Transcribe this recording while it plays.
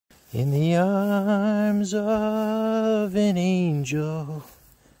In the arms of an angel.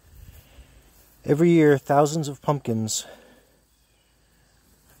 Every year, thousands of pumpkins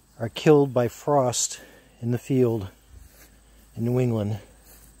are killed by frost in the field in New England.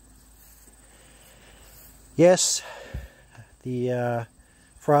 Yes, the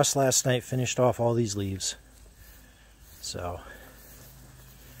frost last night finished off all these leaves. So,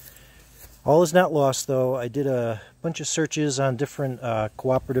 all is not lost, though. I did a bunch of searches on different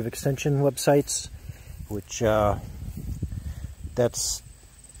cooperative extension websites, which that's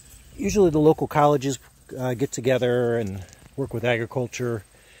usually the local colleges get together and work with agriculture,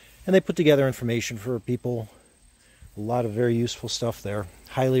 and they put together information for people. A lot of very useful stuff there.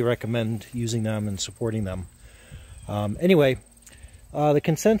 Highly recommend using them and supporting them. Anyway, the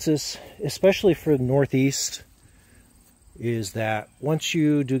consensus, especially for the Northeast, is that once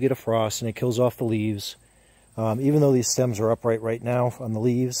you do get a frost and it kills off the leaves, even though these stems are upright right now on the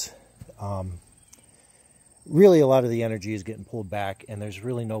leaves, really a lot of the energy is getting pulled back, and there's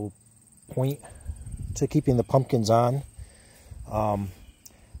really no point to keeping the pumpkins on.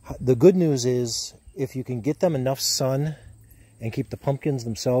 The good news is, if you can get them enough sun and keep the pumpkins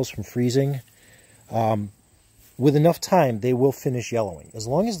themselves from freezing, with enough time, they will finish yellowing. As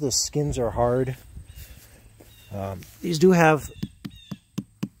long as the skins are hard, these do have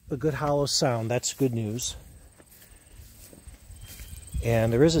a good hollow sound. That's good news.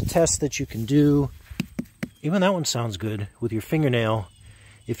 And there is a test that you can do. Even that one sounds good with your fingernail.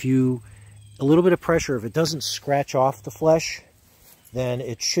 If you, a little bit of pressure, if it doesn't scratch off the flesh, then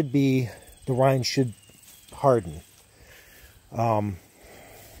it should be, the rind should harden.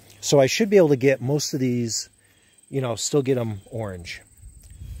 So I should be able to get most of these, still get them orange.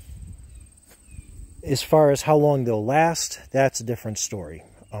 As far as how long they'll last, that's a different story.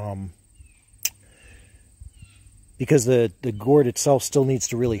 Because the gourd itself still needs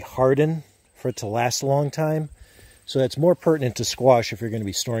to really harden for it to last a long time. So that's more pertinent to squash if you're going to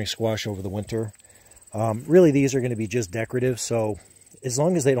be storing squash over the winter. Really, these are going to be just decorative. So as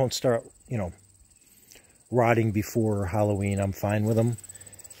long as they don't start, rotting before Halloween, I'm fine with them.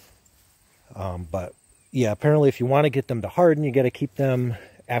 But yeah, apparently if you want to get them to harden, you got to keep them,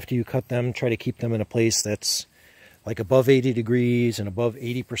 after you cut them, try to keep them in a place that's like above 80 degrees and above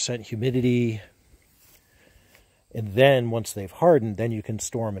 80% humidity. And then once they've hardened, then you can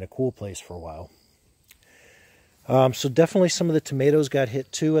store them in a cool place for a while. So definitely some of the tomatoes got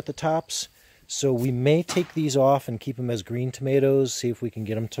hit too at the tops. So we may take these off and keep them as green tomatoes, see if we can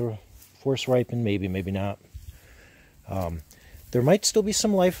get them to force ripen, maybe, maybe not. There might still be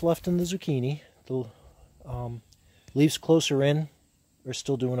some life left in the zucchini. The leaves closer in are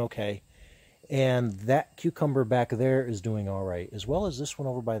still doing okay. And that cucumber back there is doing all right, as well as this one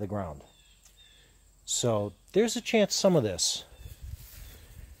over by the ground. So there's a chance some of this.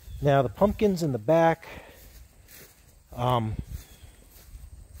 Now the pumpkins in the back, again,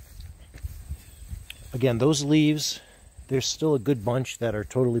 those leaves, there's still a good bunch that are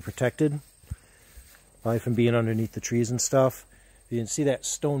totally protected, probably from being underneath the trees and stuff. You can see that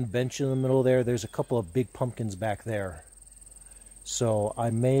stone bench in the middle there. There's a couple of big pumpkins back there. So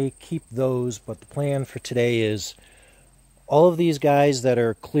I may keep those, but the plan for today is all of these guys that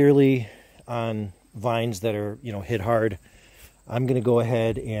are clearly on vines that are, hit hard, I'm going to go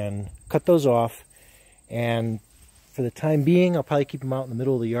ahead and cut those off. And for the time being, I'll probably keep them out in the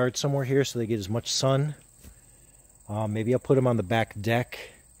middle of the yard somewhere here so they get as much sun. Maybe I'll put them on the back deck.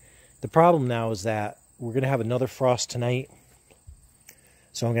 The problem now is that we're going to have another frost tonight.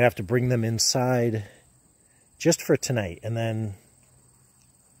 So I'm going to have to bring them inside just for tonight. And then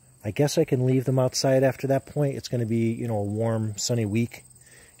I guess I can leave them outside after that point. It's going to be, a warm, sunny week.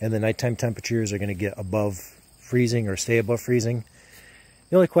 And the nighttime temperatures are going to get above freezing or stay above freezing.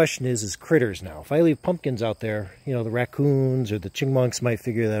 The only question is critters now. If I leave pumpkins out there, the raccoons or the chipmunks might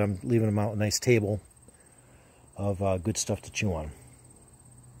figure that I'm leaving them out a nice table of good stuff to chew on.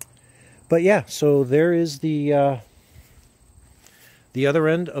 But yeah, so there is the other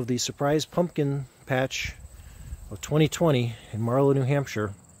end of the surprise pumpkin patch of 2020 in Marlow, New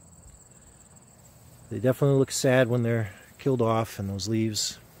Hampshire. They definitely look sad when they're killed off and those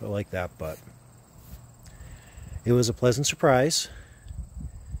leaves are like that, but it was a pleasant surprise.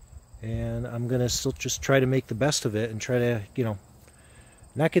 And I'm going to still just try to make the best of it and try to,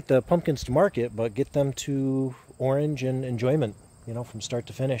 not get the pumpkins to market, but get them to orange and enjoyment, from start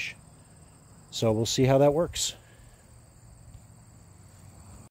to finish. So we'll see how that works.